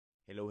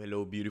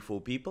Hello beautiful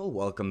people,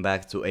 welcome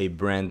back to a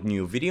brand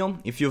new video.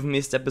 If you've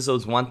missed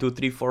episodes 1, 2,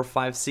 3, 4,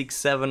 5, 6,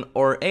 7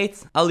 or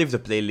 8, I'll leave the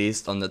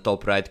playlist on the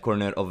top right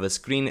corner of the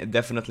screen,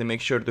 definitely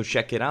make sure to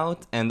check it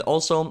out. And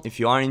also, if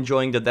you are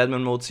enjoying the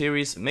Deadmanmode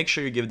series, make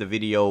sure you give the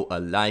video a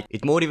like,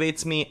 it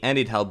motivates me and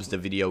it helps the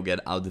video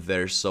get out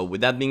there. So with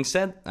that being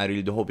said, I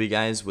really do hope you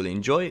guys will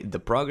enjoy the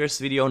progress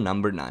video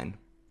number 9.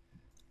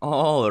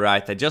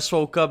 Alright, I just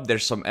woke up,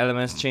 there's some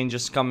elements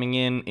changes coming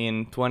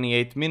in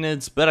 28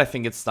 minutes, but I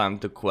think it's time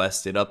to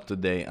quest it up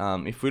today.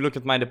 If we look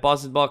at my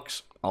deposit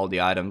box, all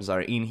the items are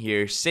in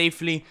here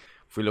safely.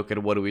 If we look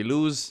at what we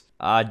lose,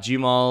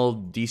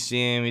 Gmal,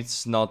 DCM,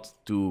 it's not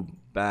too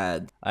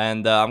bad.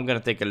 And I'm gonna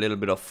take a little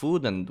bit of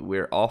food and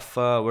we're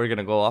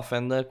gonna go off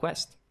and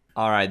quest.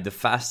 Alright, the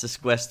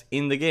fastest quest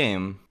in the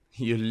game.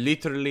 You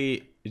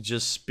literally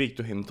just speak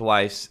to him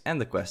twice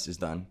and the quest is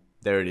done.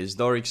 There it is,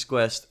 Doric's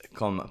quest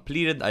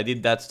completed. I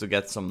did that to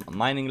get some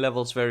mining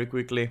levels very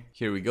quickly.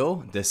 Here we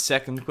go, the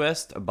second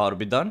quest about to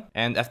be done.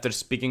 And after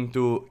speaking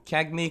to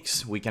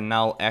Kagmix, we can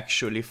now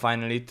actually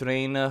finally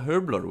train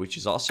Herblore, which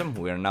is awesome.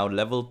 We are now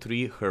level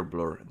 3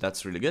 Herblore,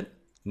 that's really good.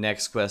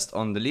 Next quest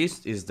on the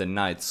list is the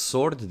Knight's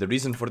Sword. The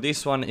reason for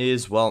this one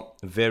is, well,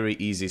 very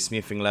easy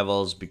smithing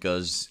levels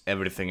because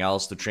everything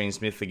else to train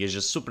smithing is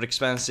just super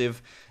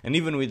expensive. And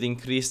even with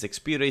increased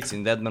XP rates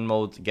in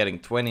Deadmanmode, getting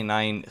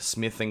 29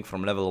 smithing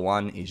from level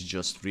 1 is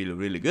just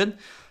really good.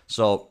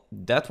 So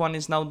that one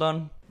is now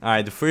done.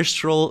 Alright, the first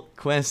troll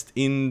quest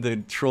in the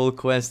troll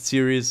quest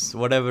series,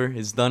 whatever,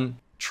 is done.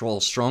 Troll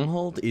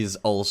Stronghold is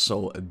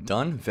also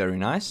done, very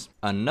nice.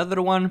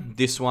 Another one,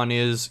 this one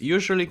is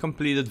usually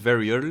completed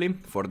very early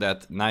for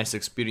that nice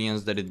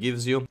experience that it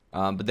gives you.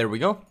 But there we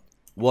go.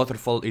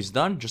 Waterfall is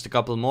done, just a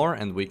couple more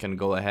and we can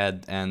go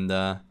ahead and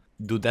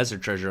do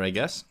Desert Treasure, I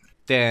guess.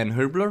 Then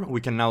Herblore,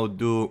 we can now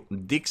do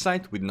Dig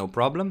Site with no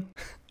problem.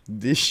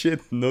 This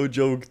shit, no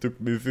joke, took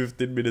me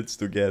 15 minutes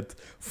to get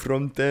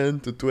from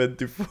 10 to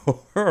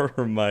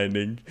 24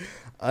 mining.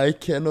 I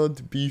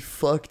cannot be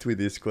fucked with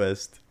this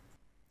quest.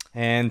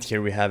 And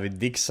here we have it,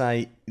 Dig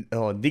Site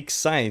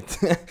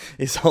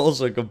is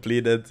also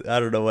completed.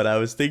 I don't know what I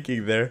was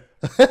thinking there.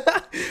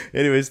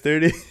 Anyways,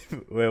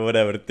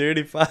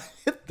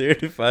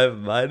 35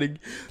 mining,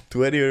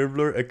 20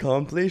 Herblore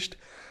accomplished.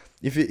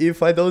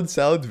 If I don't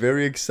sound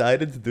very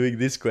excited doing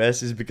this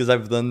quest, is because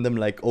I've done them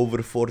like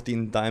over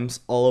 14 times,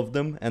 all of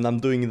them, and I'm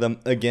doing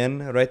them again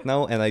right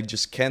now, and I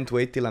just can't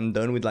wait till I'm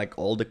done with like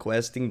all the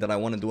questing that I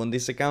want to do on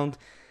this account,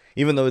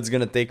 even though it's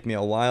gonna take me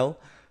a while.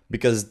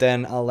 Because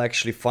then I'll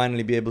actually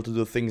finally be able to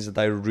do things that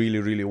I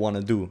really want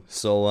to do.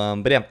 So,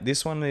 but yeah,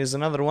 this one is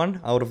another one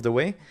out of the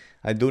way.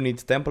 I do need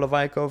Temple of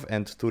Ikov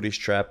and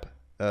Tourist Trap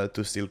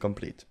to still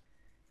complete.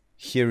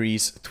 Here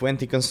is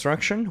 20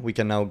 construction. We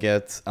can now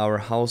get our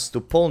house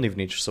to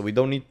Polnivnich, so we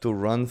don't need to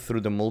run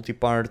through the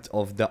multi-part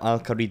of the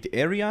Alkarid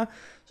area.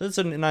 So it's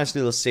a nice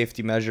little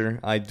safety measure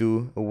I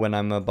do when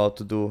I'm about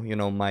to do, you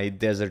know, my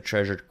Desert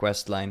Treasure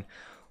quest line.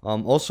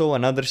 Also,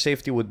 another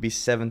safety would be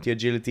 70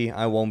 agility.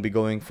 I won't be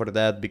going for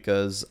that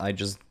because I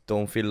just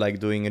don't feel like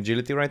doing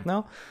agility right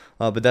now.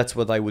 But that's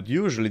what I would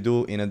usually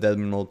do in a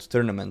Deadmanmode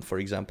tournament, for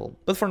example.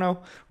 But for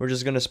now, we're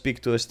just gonna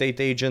speak to a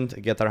state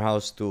agent, get our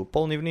house to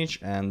Polnivnich,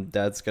 and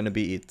that's gonna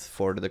be it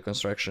for the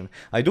construction.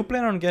 I do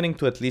plan on getting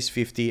to at least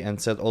 50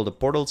 and set all the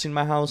portals in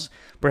my house,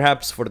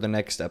 perhaps for the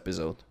next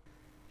episode.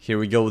 Here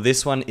we go.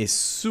 This one is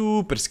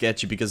super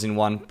sketchy because in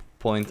one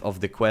point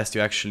of the quest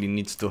you actually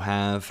need to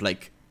have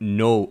like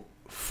no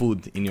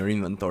food in your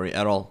inventory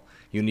at all.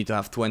 You need to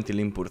have 20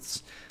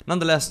 limpurts.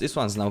 Nonetheless, this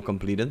one's now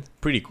completed.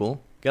 Pretty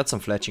cool. Got some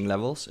fletching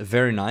levels.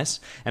 Very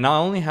nice. And now I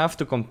only have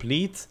to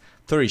complete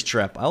Tourist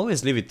Trap. I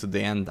always leave it to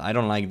the end. I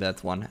don't like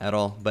that one at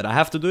all. But I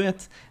have to do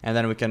it. And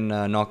then we can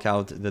knock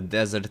out the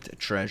Desert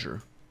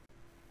Treasure.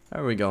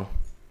 There we go.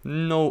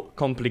 No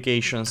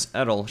complications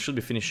at all. Should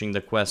be finishing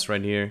the quest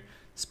right here.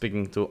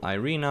 Speaking to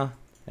Irina.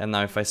 And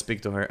now if I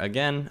speak to her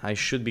again, I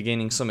should be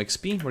gaining some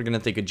XP. We're gonna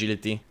take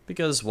agility,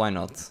 because why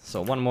not?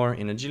 So one more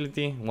in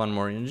agility, one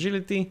more in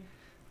agility.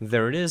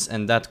 There it is,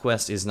 and that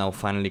quest is now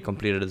finally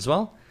completed as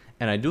well.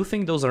 And I do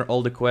think those are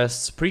all the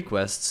quests,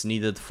 pre-quests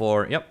needed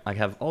for... Yep, I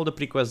have all the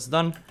pre-quests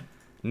done,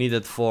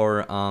 needed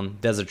for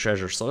Desert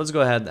Treasure. So let's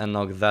go ahead and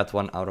knock that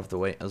one out of the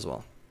way as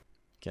well.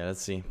 Okay,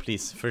 let's see.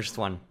 Please, first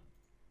one.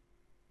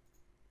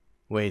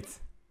 Wait.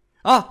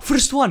 Ah,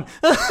 first one!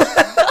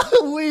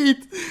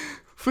 Wait!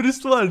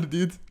 First one,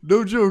 dude.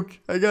 No joke.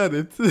 I got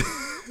it.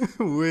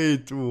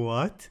 Wait,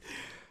 what?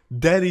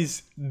 That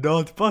is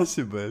not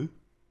possible.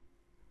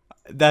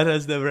 That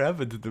has never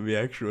happened to me,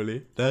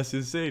 actually. That's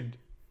insane.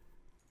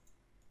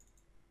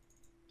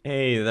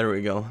 Hey, there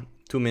we go.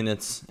 2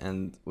 minutes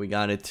and we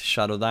got it.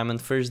 Shadow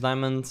Diamond, first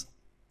diamond.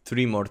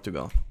 3 more to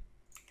go.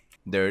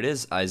 There it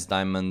is. Ice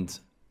Diamond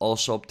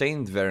also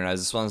obtained. Very nice.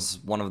 This one's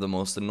one of the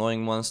most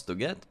annoying ones to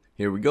get.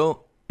 Here we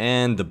go.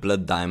 And the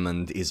Blood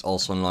Diamond is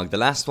also unlocked. The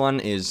last one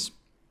is...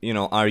 you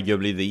know,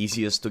 arguably the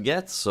easiest to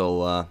get,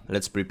 so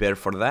let's prepare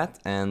for that,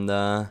 and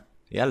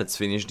yeah, let's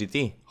finish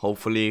DT.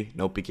 Hopefully,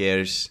 no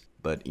PKers,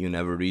 but you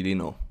never really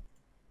know.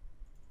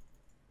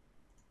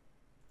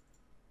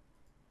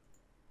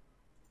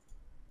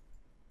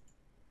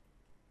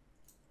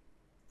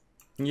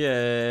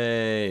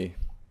 Yay!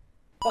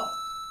 Fuck!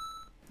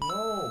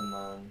 No,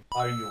 man.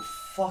 Are you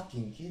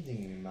fucking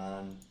kidding me,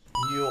 man?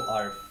 You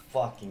are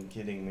fucking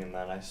kidding me,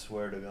 man. I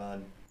swear to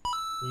God.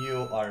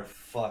 You are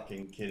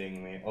fucking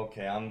kidding me.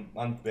 Okay, I'm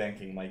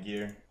banking my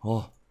gear.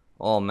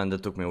 Oh man,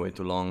 that took me way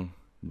too long.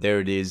 There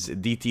it is,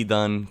 DT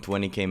done,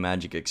 20k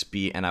magic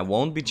XP, and I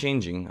won't be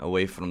changing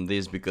away from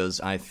this because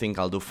I think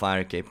I'll do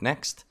Fire Cape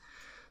next.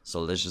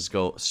 So let's just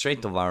go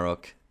straight to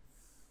Varrock.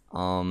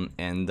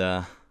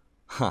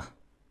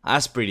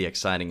 That's pretty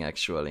exciting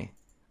actually.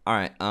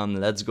 Alright,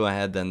 let's go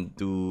ahead and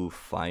do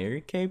Fire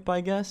Cape,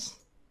 I guess.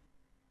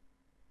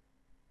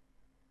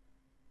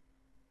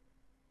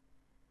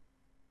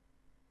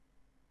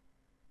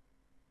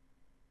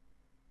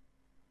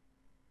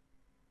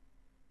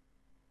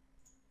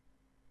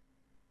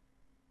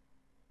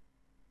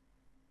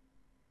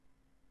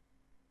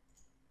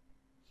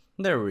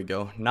 There we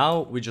go.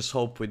 Now we just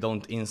hope we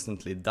don't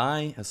instantly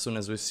die. As soon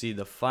as we see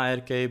the Fire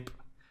Cape,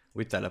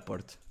 we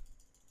teleport.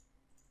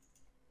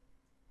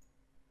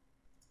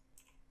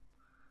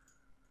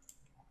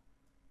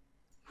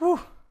 Whew.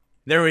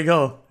 There we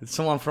go.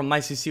 Someone from my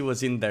CC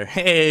was in there.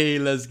 Hey,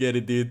 let's get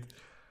it, dude.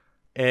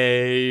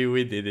 Hey,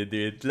 we did it,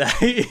 dude.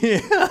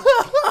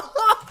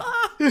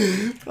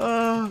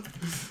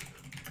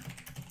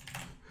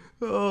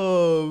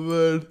 Oh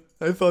man.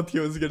 I thought he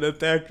was gonna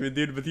attack me,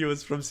 dude, but he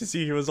was from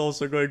CC, he was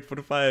also going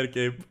for Fire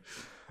Cape.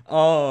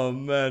 Oh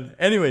man.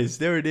 Anyways,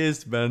 there it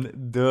is,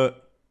 man. The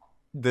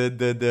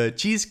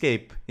cheese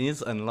cape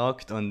is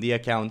unlocked on the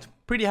account.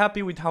 Pretty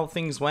happy with how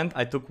things went.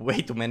 I took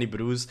way too many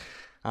brews,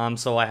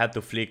 so I had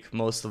to flick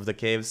most of the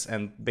caves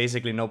and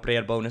basically no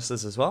prayer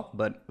bonuses as well.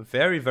 But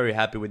very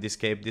happy with this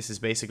cape. This is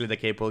basically the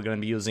cape we're gonna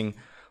be using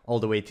all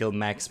the way till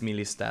max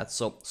melee stats.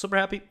 So super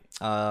happy.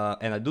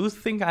 And I do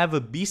think I have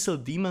a Beasel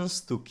Demons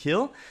to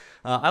kill.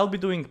 I'll be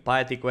doing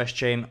Piety quest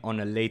chain on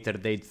a later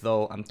date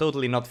though. I'm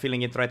totally not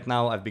feeling it right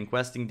now. I've been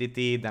questing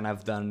DT, then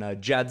I've done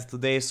Jad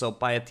today, so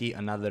Piety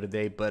another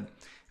day, but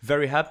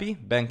very happy.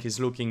 Bank is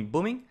looking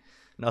booming.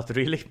 Not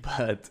really,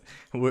 but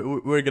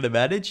we're gonna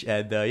manage,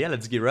 and yeah,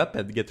 let's gear up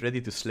and get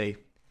ready to slay.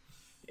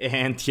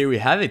 And here we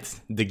have it.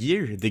 The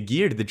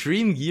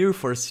dream gear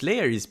for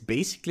Slayer is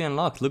basically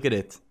unlocked. Look at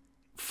it.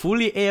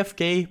 Fully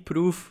AFK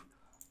proof.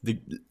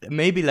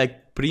 Maybe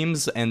like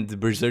Prims and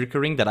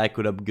Berserkering that I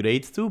could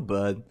upgrade to,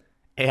 but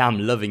hey, I'm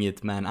loving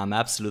it, man. I'm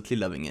absolutely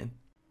loving it.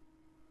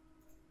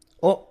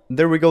 Oh,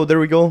 there we go.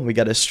 We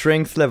got a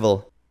strength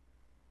level.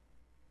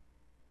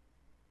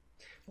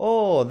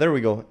 Oh, there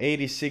we go.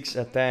 86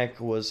 attack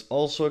was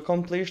also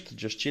accomplished.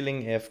 Just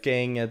chilling,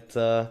 AFKing at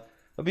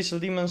Abyssal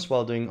Demons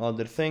while doing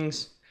other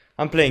things.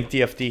 I'm playing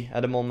TFT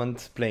at the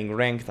moment, playing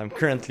ranked. I'm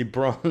currently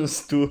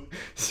bronze too,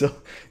 so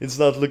it's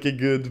not looking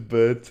good,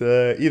 but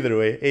either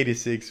way,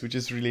 86, which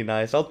is really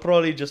nice. I'll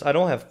probably just, I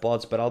don't have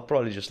pods, but I'll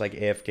probably just like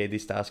AFK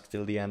this task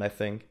till the end, I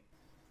think.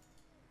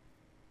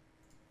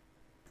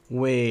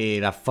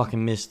 Wait, I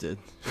fucking missed it.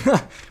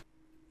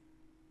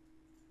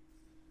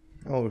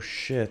 Oh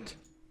shit.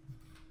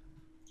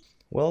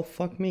 Well,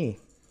 fuck me.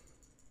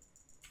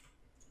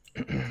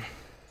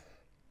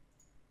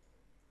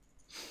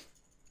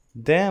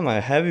 Damn,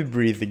 I'm heavy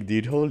breathing,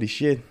 dude. Holy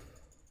shit.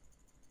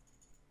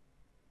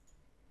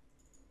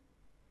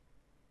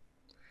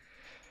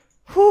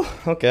 Whew,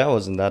 okay, that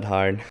wasn't that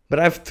hard. But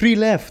I have 3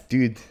 left,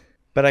 dude.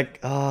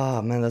 But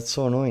man, that's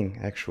so annoying,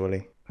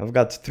 actually. I've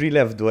got 3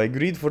 left. Do I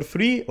greed for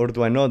 3 or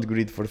do I not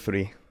greed for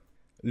 3?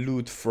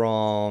 Loot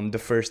from the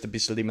first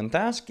Abyssal Demon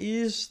task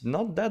is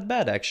not that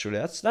bad, actually.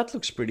 That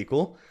looks pretty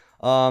cool.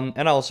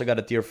 And I also got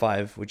a tier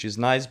 5, which is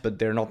nice, but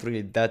they're not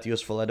really that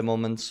useful at the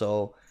moment,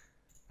 so...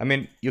 I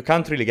mean, you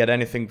can't really get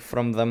anything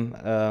from them,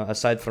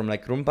 aside from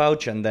like Room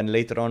Pouch, and then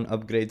later on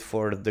upgrade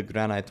for the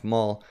Granite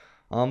Maul.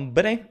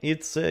 But hey,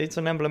 it's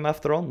an emblem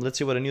after all. Let's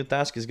see what a new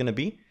task is gonna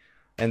be.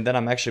 And then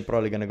I'm actually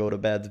probably gonna go to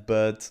bed,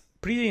 but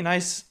pretty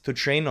nice to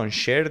train on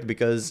shared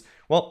because,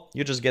 well,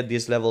 you just get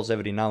these levels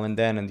every now and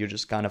then and you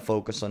just kind of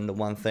focus on the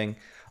one thing.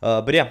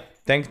 But yeah,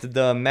 thanked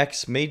the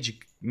max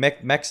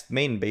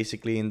main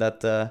basically in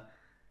that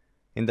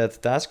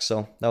task,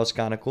 so that was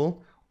kind of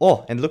cool.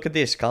 Oh, and look at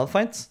this, Cal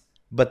fights.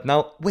 But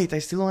now, wait, I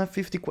still don't have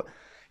 50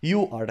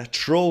 You are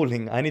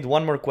trolling. I need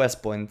 1 more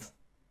quest point.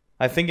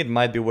 I think it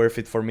might be worth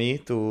it for me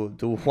to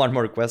do 1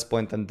 more quest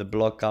point and the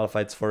block Cal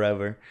fights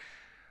forever.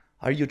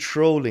 Are you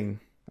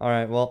trolling?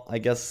 Alright, well, I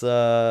guess,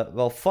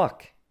 well,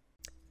 fuck.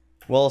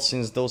 Well,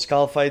 since those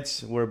Cal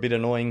fights were a bit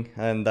annoying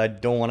and I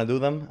don't want to do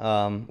them,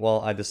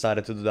 well, I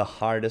decided to do the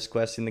hardest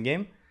quest in the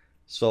game.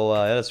 So,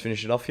 yeah, let's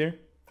finish it off here.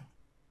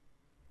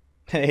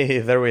 Hey,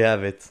 there we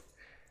have it.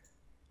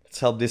 Let's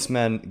help this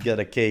man get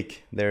a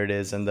cake. There it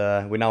is. And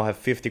we now have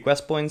 50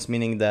 quest points,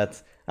 meaning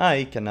that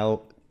I can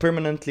now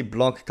permanently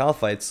block Cal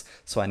fights,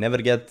 so I never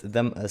get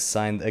them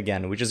assigned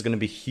again, which is going to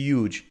be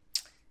huge.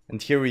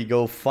 And here we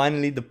go.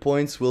 Finally, the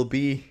points will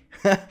be,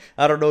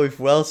 I don't know if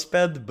well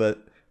spent,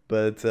 but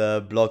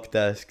block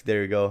task.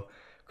 There you go.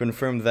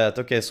 Confirm that.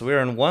 Okay, so we're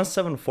on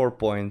 174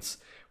 points.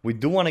 We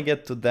do want to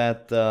get to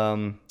that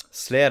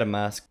Slayer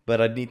mask,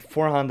 but I need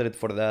 400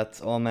 for that.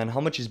 Oh man,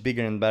 how much is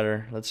bigger and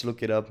better? Let's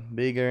look it up.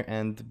 Bigger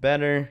and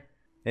better.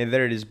 Hey,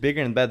 there it is,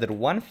 bigger and better,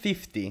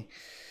 150.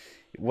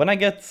 When I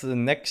get to the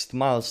next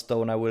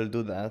milestone, I will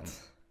do that.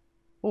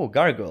 Oh,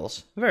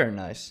 gargoyles, very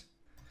nice.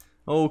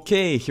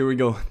 Okay, here we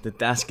go, the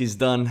task is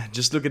done.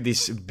 Just look at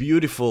this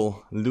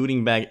beautiful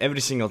looting bag. Every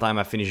single time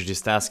I finish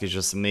this task is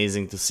just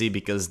amazing to see,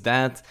 because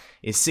that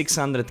is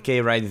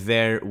 600k right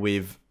there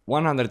with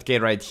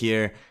 100k right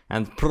here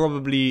and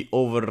probably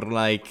over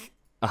like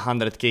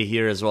 100k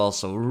here as well,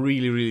 so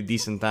really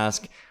decent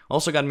task.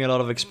 Also got me a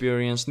lot of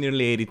experience,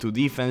 nearly 82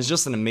 defense,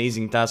 just an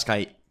amazing task.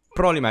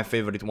 Probably my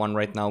favorite one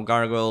right now.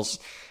 Gargoyles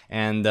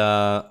and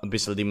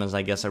Abyssal Demons,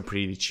 I guess, are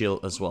pretty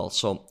chill as well,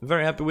 so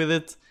very happy with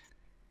it.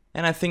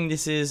 And I think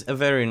this is a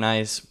very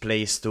nice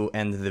place to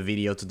end the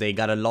video today.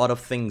 Got a lot of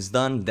things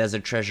done.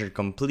 Desert Treasure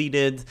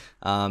completed,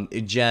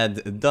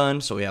 Jed done,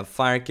 so we have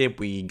Fire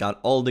Cape, we got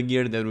all the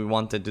gear that we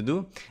wanted to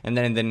do. And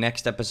then in the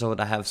next episode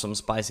I have some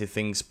spicy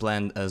things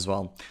planned as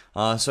well.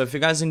 So if you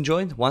guys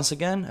enjoyed, once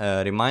again,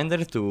 a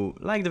reminder to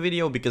like the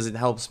video because it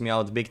helps me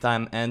out big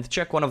time, and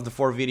check one of the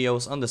 4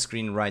 videos on the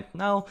screen right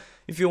now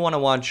if you want to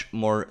watch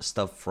more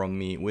stuff from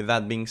me. With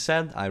that being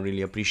said, I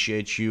really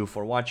appreciate you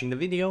for watching the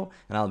video,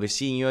 and I'll be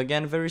seeing you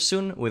again very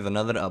soon with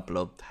another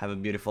upload. Have a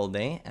beautiful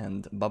day,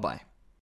 and bye bye.